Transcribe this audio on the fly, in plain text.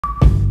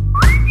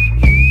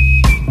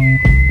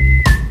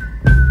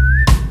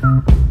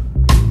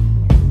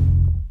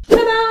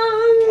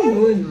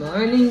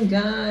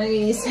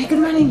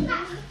morning.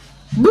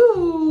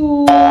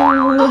 Boo!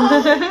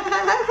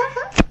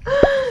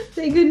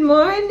 Say good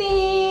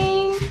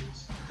morning.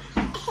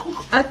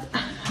 At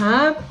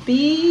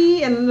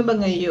happy, ano na ba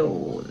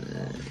ngayon?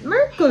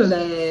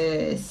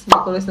 Merkules.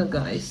 Merkules na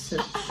guys.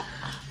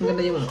 Ang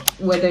ganda yung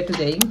weather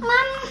today.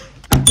 Mom.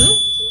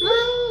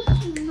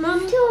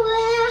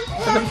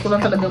 Sarap ko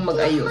lang talagang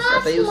mag-ayos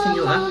at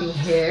ayusin yung aking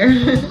hair.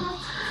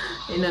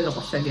 Inano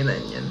ko siya,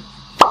 ginanyan.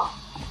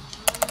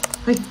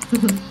 Ay,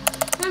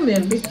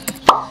 ayan,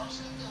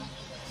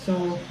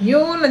 so,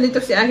 yun,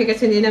 nandito si Aki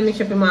kasi hindi namin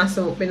siya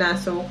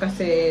pinasok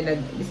kasi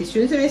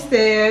nag-desisyon si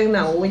Mister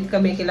na uwi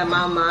kami kila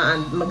Mama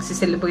and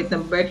magsi-celebrate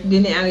ng birthday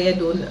ni Arya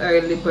dun,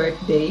 early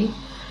birthday.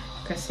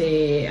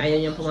 Kasi ayaw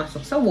niyang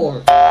pumasok sa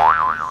work.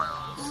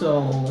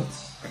 So,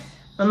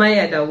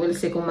 mamaya daw, we'll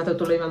see kung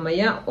matutuloy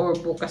mamaya or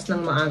bukas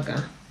ng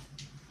maaga.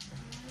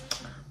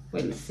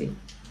 We'll see.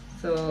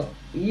 So,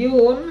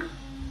 yun.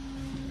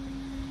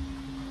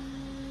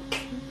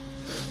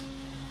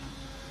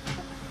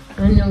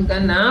 Ano yung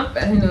ganap?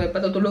 Anyway,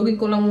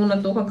 patutulogin ko lang muna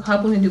to.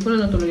 Kahapon, hindi ko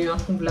na natuloy yung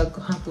aking vlog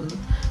kahapon.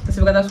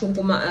 Kasi pagkatapos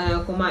kong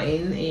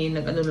kumain, eh,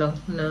 nag-ano lang,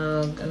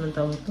 anong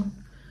tawag to?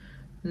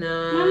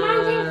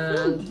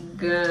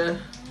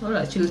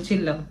 Wala,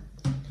 chill-chill lang.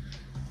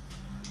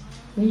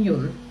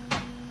 Yun.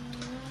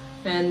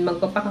 And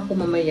magpapak ako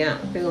mamaya.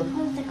 Pero,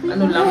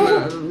 ano lang,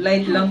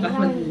 light lang.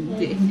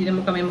 Kasi hindi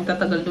naman kami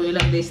magtatagal doon.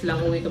 Ilang days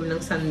lang, uwi kami ng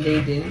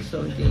Sunday din.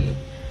 So, hindi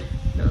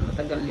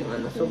matagal yung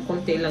ano. So,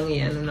 konti lang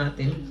yan, ano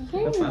natin.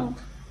 Papak.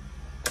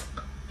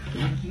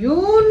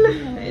 Yun.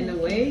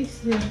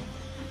 Anyways.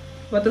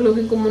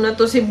 Patulogin ko muna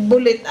to si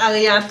Bullet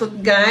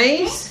Ariatot,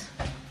 guys.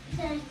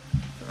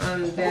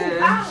 And then,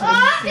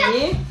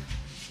 see?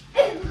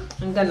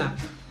 Ang ganap.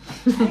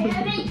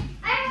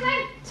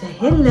 Say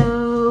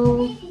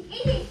hello.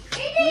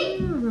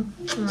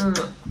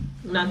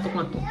 Nantok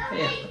na to.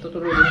 Kaya,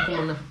 tutulogin ko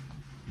muna.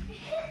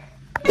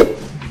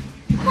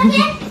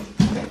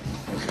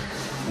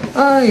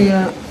 Ay,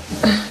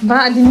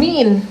 ba,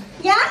 admin?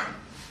 Ja?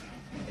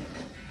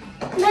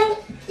 Men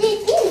det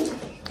är din.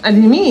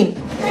 Admin?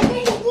 Men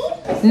det är din.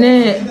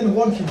 Nej. Den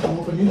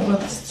wallpaper på din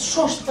plats.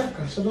 Så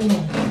stackars. Så de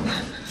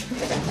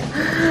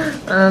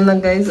Ano na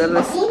guys,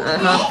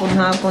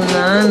 hapon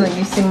na.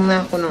 Nagising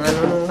na ako ng ano.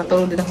 Nung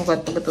katulog din ako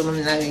pagkatulog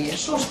na lagi.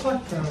 Så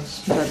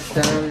stackars. But,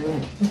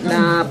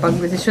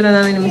 pag-desisyon na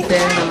namin ni Mr.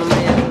 na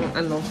mamaya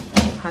ano,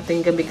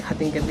 hating gabi.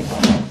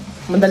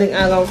 Madaling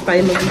araw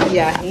tayo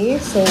mag-biyahe.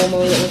 So,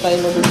 mamaya na tayo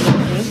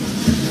mag-biyahe.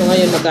 So,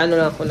 ngayon mag-ano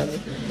lang ako ng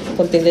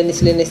konting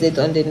linis-linis dito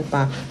and then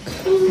pack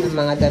ng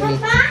mga damit.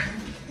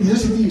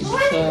 So,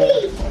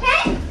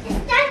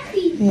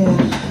 yeah.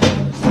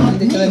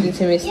 Dito na din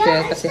si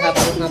Mr. kasi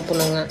hapon na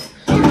nga.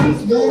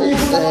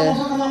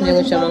 At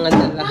hindi siya mga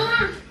dala.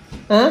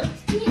 Ha?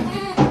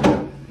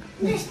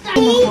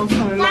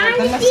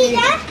 Dala si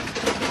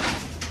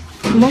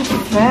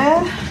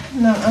Mr.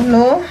 ng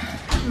ano,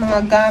 mga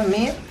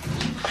gamit.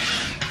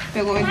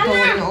 Pero ito,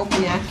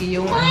 na-open niya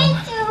Aki yung ano.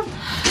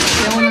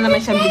 Yung una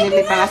naman siya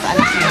binili para sa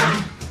anak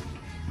niya.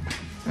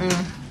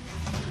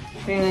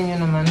 Tingnan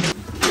nyo naman.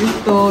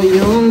 Ito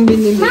yung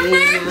binili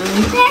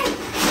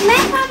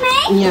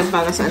niya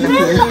para sa anak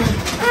niya.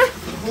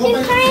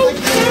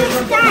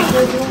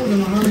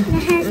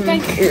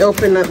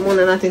 I-open na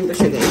muna natin to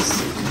siya, guys.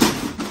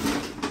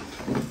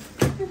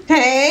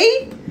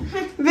 Hey!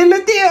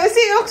 Velutio,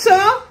 si Okso?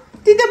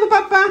 Tita ba,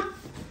 Papa?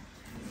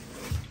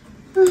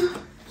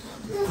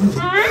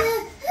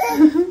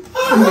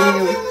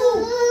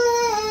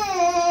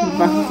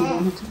 Bakit?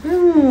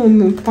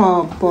 May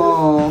Papa.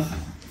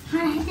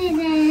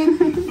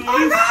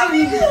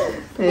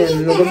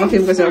 Ayan,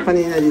 nagbabakim kasi ako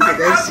kanina dito,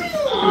 guys.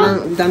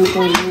 Ang dami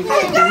kong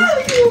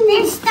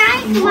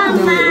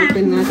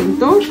open natin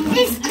to.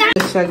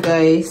 Ito siya,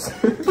 guys.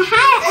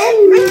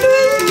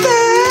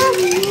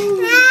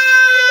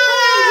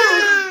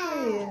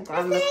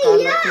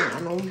 Kalat-kalat na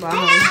anong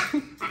bahay.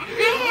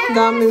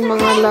 Daming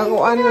mga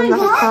laruan na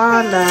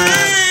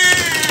nakakalat.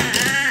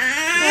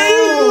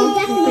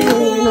 Ito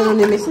yung inano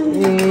ni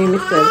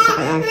Mr. sa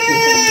kay Aki.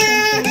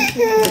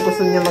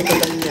 Gusto niya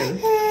magkaganyan.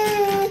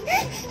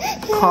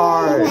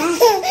 Cars.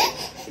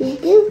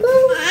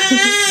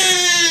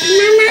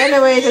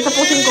 Anyway,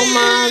 tatapusin ko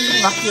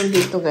mag-vacuum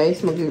dito,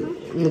 guys.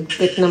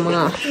 Mag-ligpit ng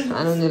mga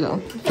ano nila,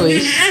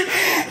 toys.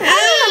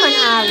 Ano naman,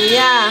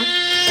 Arya?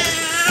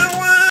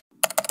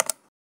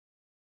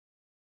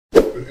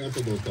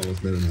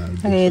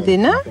 Ready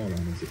na?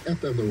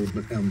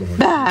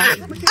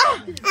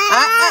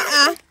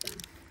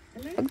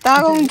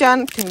 Pagtagong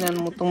dyan,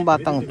 tingnan mo tong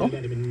batang to.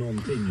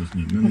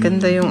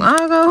 Ganda yung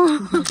araw.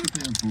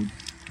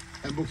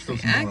 En bokstav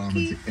som bara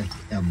används i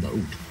ett enda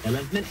ord.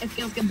 Men ett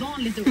ganska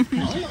vanligt ord.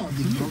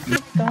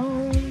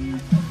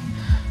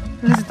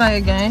 Lisa tayo,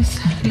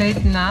 guys. Late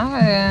na.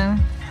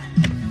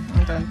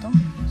 Ano to?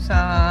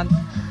 Sa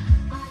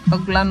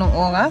pagplanong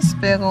oras.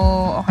 Pero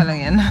okay lang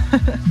yan.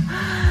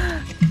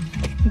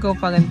 Go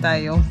pa rin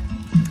tayo.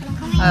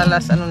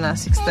 Alas ano na,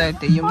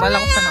 6:30. Yung bala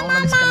ko sana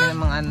umalis kami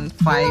ng mga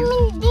 5.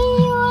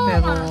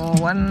 Pero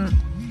 1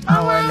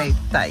 hour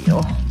late tayo.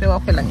 Pero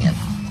okay lang yan.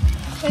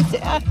 Ay, si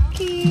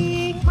Aki.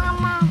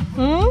 Mama,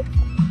 Hmm?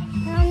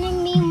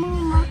 running me,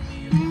 Mama.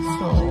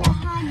 So,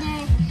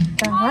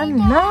 tahan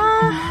na.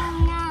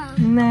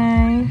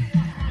 Nay.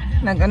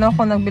 Nag-ano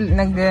ko,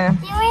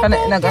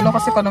 nag-ano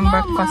kasi ko ng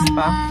breakfast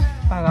pa.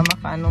 Para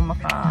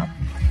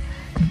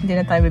hindi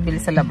na tayo bibili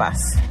sa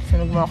labas. So,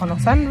 nagmawa ko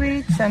ng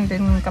sandwich, and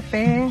then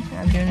kape.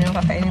 And yun yung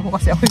kakainin ko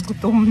kasi ako'y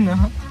gutom na.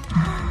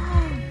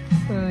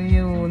 So,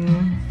 yun.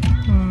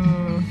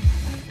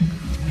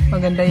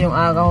 Maganda yung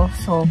araw.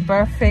 So,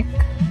 perfect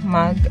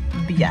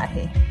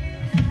magbiyahe.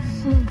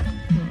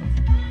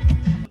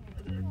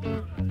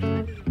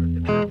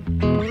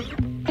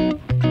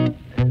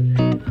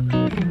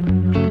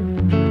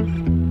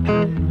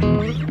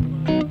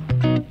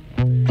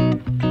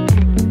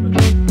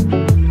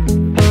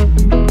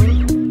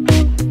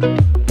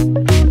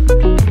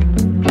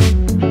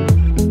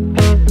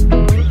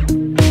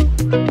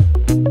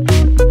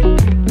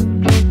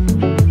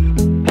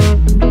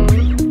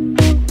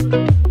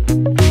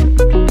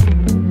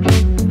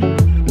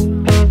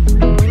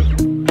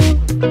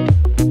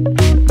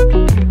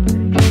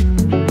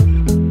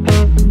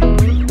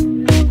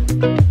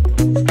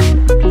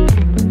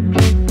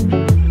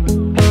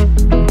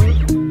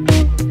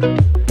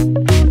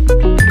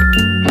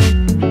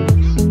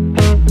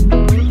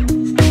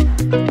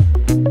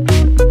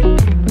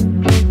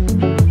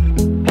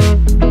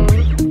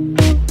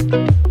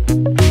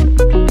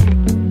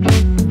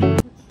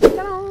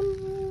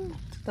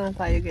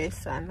 Tayo guys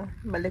sa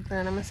balik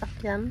na naman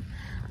sakyan,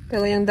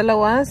 pero yung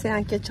dalawa si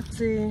Aki at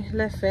si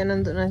Lefe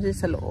nandun na sila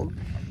sa loob,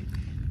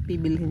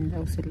 bibilhin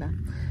daw sila.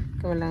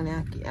 Kaya lang ni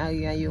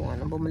Arya yung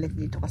bumalik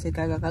dito kasi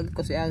kagakag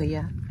ko si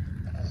Arya,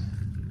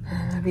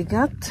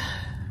 bigat.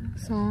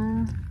 So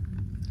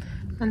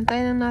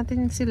antayin na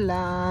natin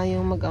sila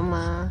yung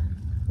mag-ama.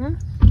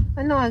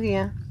 Ano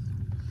Arya?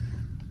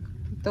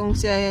 Itong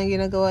siya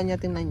yung ginagawa niya,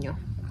 tingnan nyo.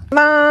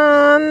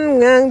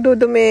 Ngang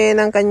dudumi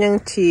ng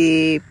kanyang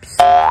chips.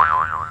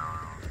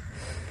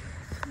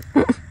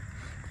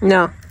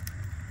 No.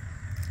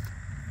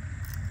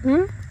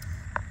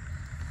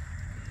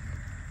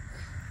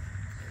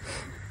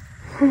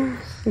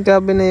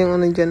 Gabi na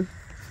yung dyan.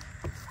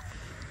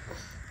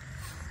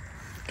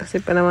 Kasi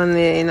pa naman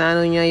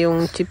inaano niya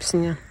yung chips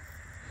niya.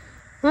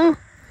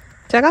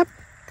 Sarap.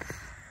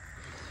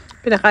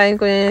 Pinakain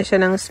ko na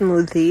siya ng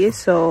smoothie.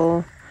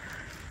 So,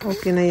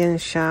 okay na yan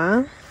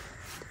siya.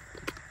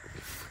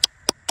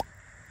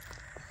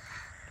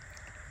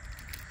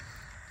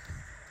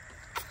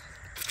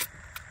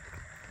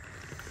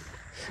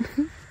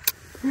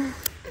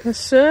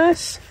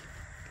 Sus.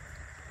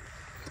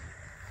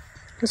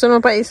 Gusto mo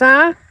pa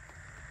isa?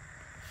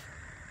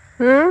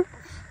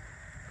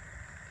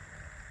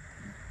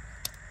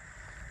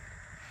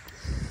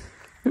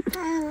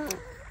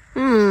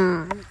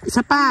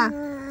 Isa pa.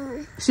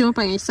 Gusto mo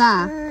pa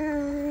isa?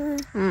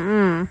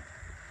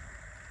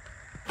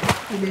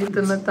 Dito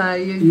na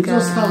tayo, guys. You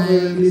just have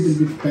a little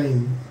bit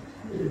pain,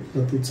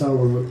 but it's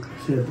our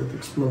head that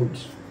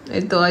explodes.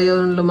 Ito,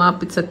 ayaw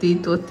lumapit sa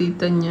tito at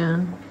tita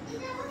niya.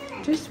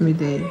 Just me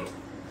day.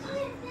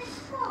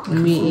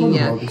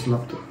 Umiiyak. Is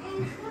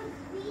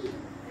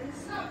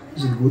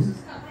it good?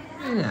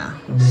 Yeah.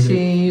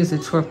 She uses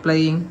it for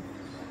playing.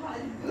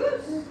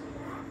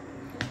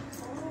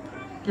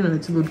 You know,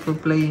 it's good for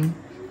playing.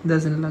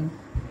 Doesn't lag.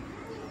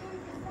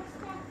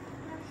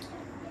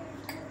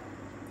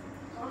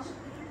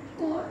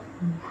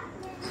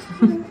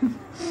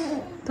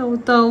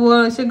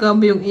 Tawa-tawa siya.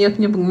 Gabi yung iyak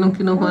niya pag nang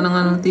kinuha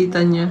ng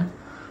tita niya.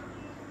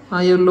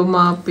 Ayaw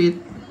lumapit.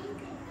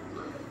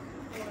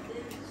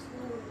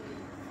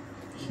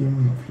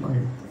 Human fly.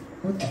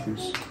 What is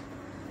this?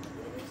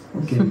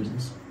 What game is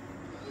this?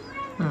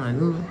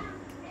 Ano?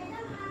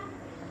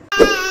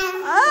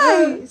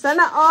 Ay!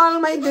 Sana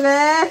all my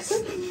dress!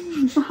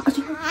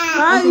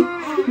 Ay!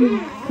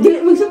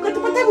 Dili, magsukat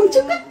pa tayo,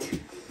 magsukat!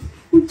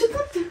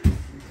 Magsukat!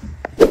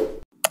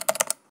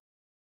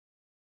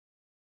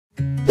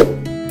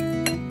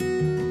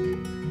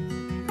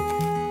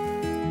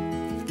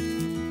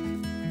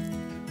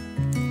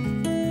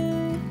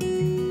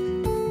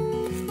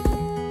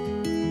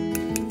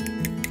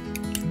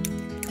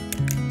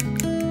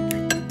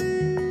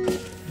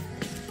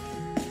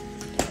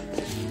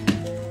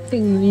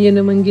 Tingnan niya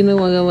naman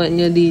ginawa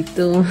niya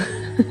dito.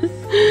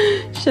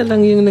 Siya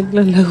lang yung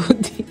naglalaro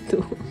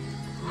dito.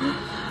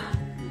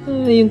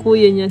 Yung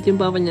kuya niya at yung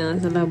papa niya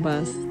sa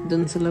labas.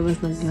 Doon sa labas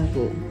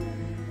naglaro.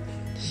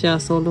 Siya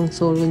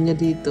solong-solo niya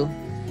dito.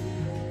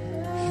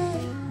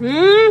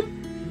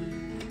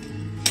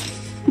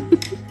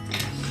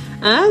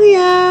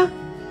 Arya!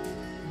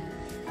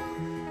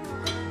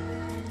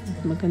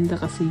 Maganda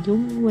kasi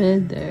yung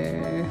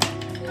weather.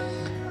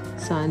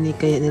 Sunny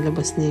kaya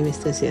nilabas ni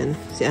Mr. si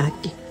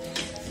Aki.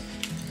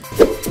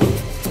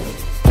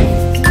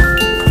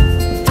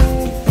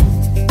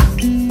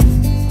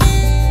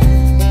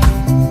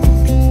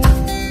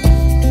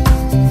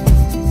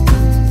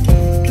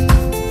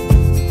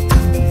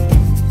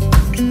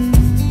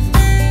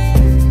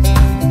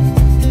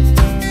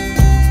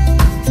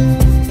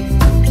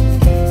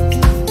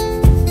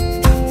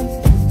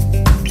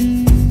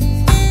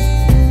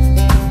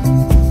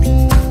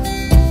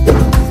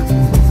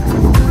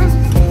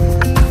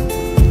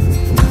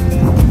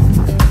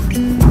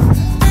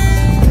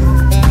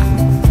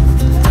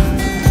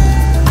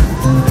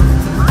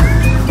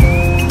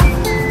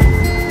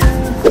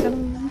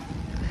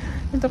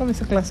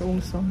 Class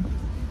also.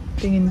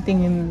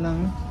 Tingin-tingin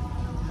lang.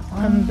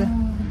 And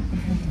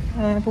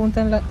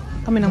pumunta lang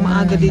kami ng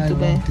maaga dito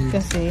guys.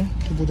 Kasi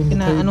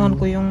pinaanuhan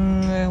ko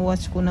yung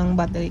watch ko ng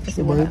battery kasi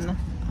wala na.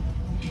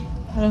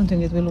 I don't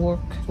think it will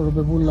work. For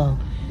the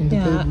Biglaan.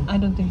 Yeah, I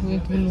don't think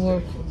it will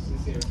work.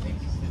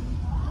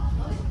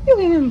 You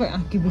remember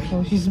Aki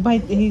before? He's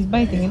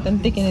biting it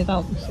and taking it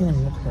out.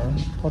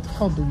 But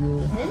how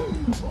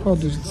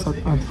does it start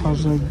at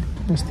has a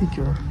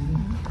sticker?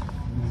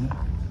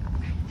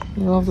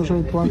 You have to show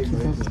it like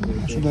that.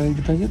 Should I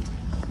take it?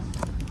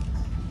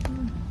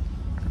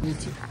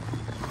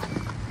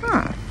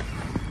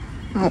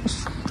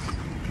 Nice.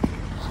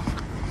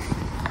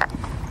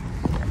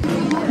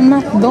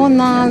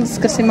 McDonald's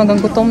kasi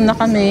magagutom na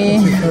kami.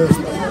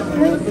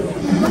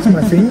 What's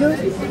my finger?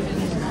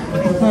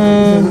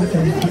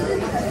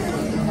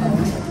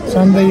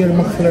 Sunday or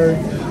McFlurry?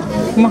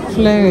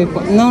 McFlurry.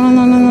 No,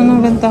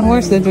 Venta.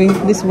 Where's the drink?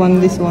 This one.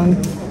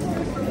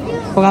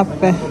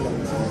 Frappe.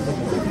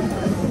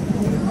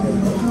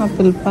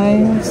 Apple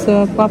pie.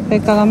 So, frappe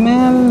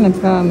caramel.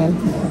 Nag-caramel.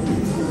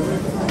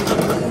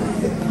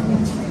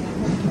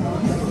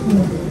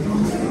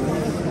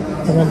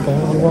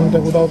 I want that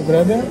without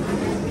bread there?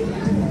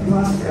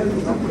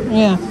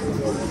 Yeah.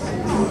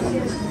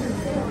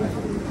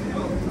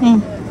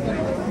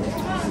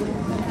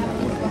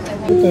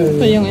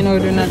 Ito yung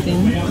in-order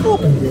natin.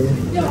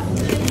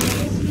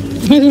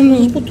 I don't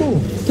know.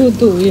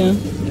 Two, yeah.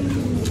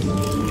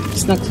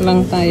 Snacks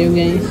lang tayo,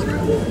 guys.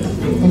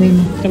 I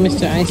mean,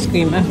 Mr. Ice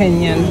Cream.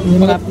 Akin yan.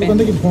 you Frappe. can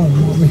take it home.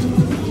 I mean,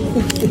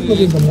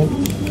 put it in the mug.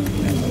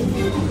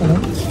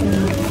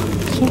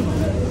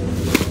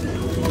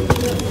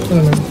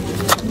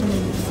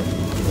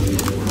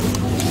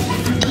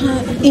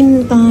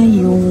 Kain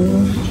tayo.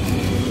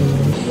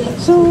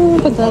 So,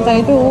 punta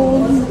tayo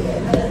doon.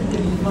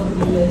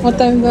 What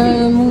time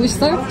the movie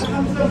start?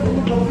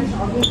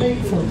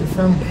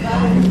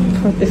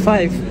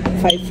 45.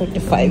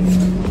 5:45.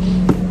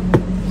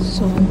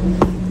 So,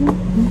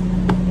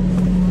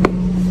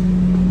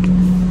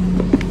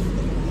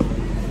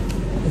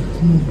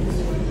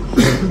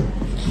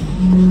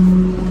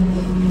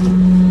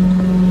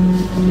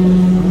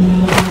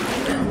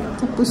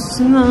 tapos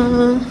na.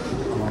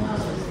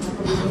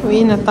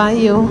 Uwi na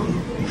tayo.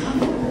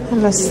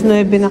 Alas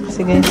 9 na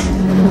kasi guys.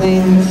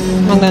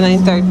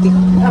 Hanggang 9:30.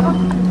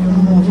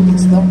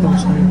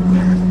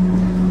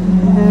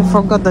 I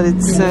forgot that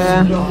it's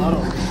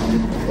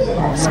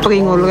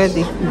spring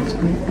already.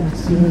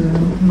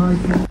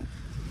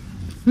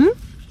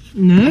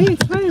 No,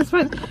 it's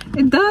fine.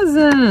 It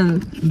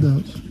doesn't. It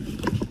does.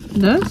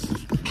 It does?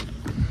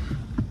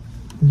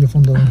 Your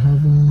phone doesn't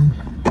have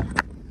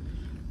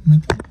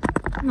metal?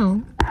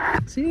 No.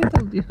 See, I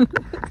told you.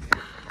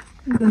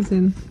 It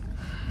doesn't.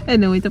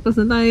 Anyway, tapos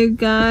na tayo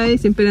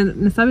guys. Yung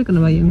nasabi ko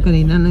na ba yung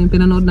kanina? Yung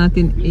pinanood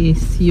natin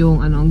is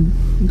yung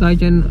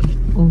Guardian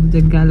of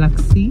the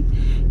Galaxy.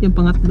 Yung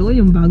pangatlo,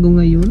 yung bago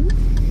ngayon.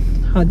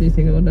 How do you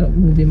think about the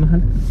movie, mahal?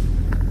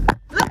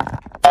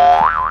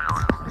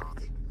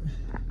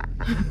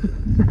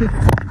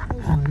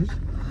 Nice.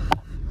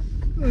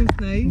 It was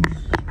nice.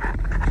 I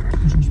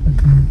was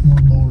expecting it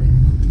more boring,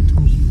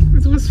 but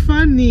It was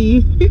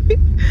funny.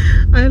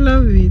 I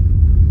love it.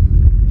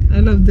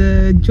 I love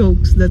the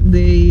jokes that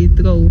they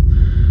throw.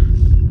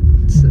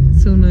 It's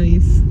so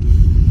nice.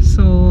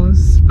 So,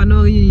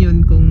 panoorin nyo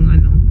yun kung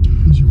ano.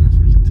 who's your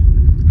favorite?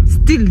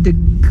 Still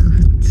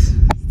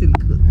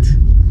good.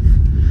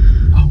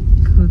 Oh.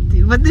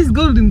 Good. But this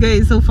golden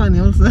guy is so funny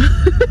also. I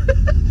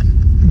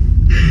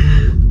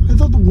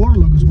thought the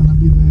warlock was gonna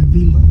be the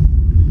villain.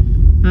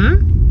 Huh?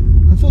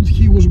 I thought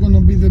he was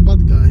gonna be the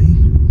bad guy.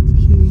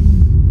 He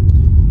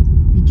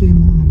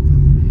became one of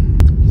them.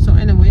 So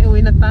anyway,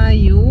 uwi na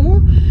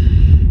tayo.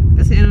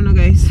 Kasi ano na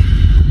guys,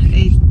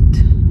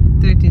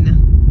 8:30 na.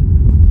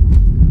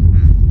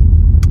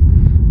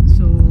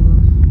 So,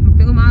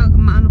 pero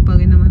maano pa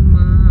rin naman,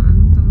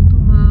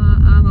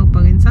 maaraw pa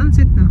rin.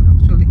 Sunset na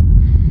actually.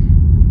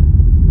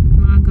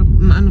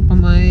 Maano pa,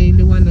 may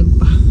liwanag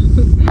pa.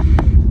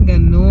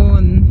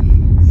 Ganon.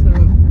 So,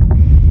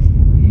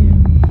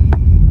 yan.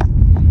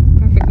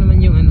 Perfect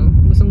naman yung ano.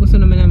 Gustong-gusto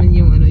naman namin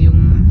yung ano,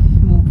 yung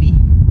movie.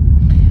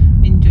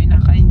 Enjoy,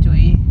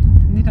 naka-enjoy.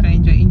 Hindi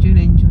naka-enjoy, enjoy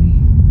na enjoy.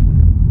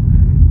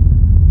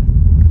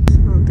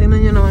 So,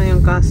 tingnan nyo naman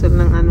yung castle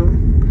ng ano,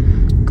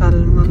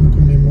 Kalma.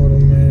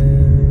 Commemorare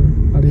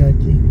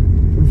Ariaki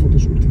for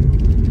photoshooting.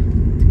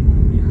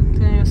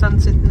 Tingnan yung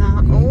sunset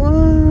na. Oh,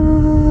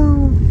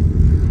 wow!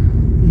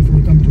 If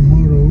we come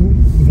tomorrow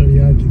with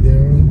Ariaki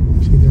there,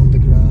 sitting on the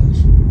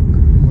grass,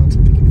 lots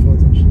of taking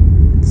photos.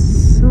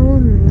 So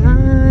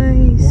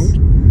nice. What?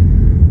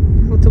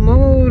 Well,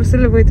 tomorrow we'll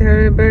celebrate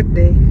her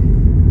birthday.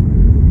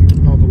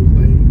 Not all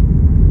day.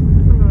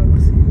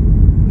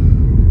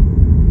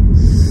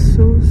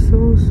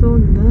 So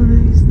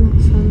nice. No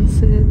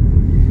sunset.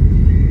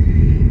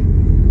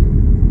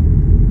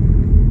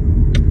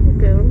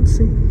 Okay, let's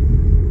see.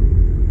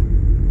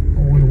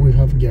 Or will we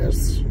have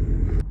guests?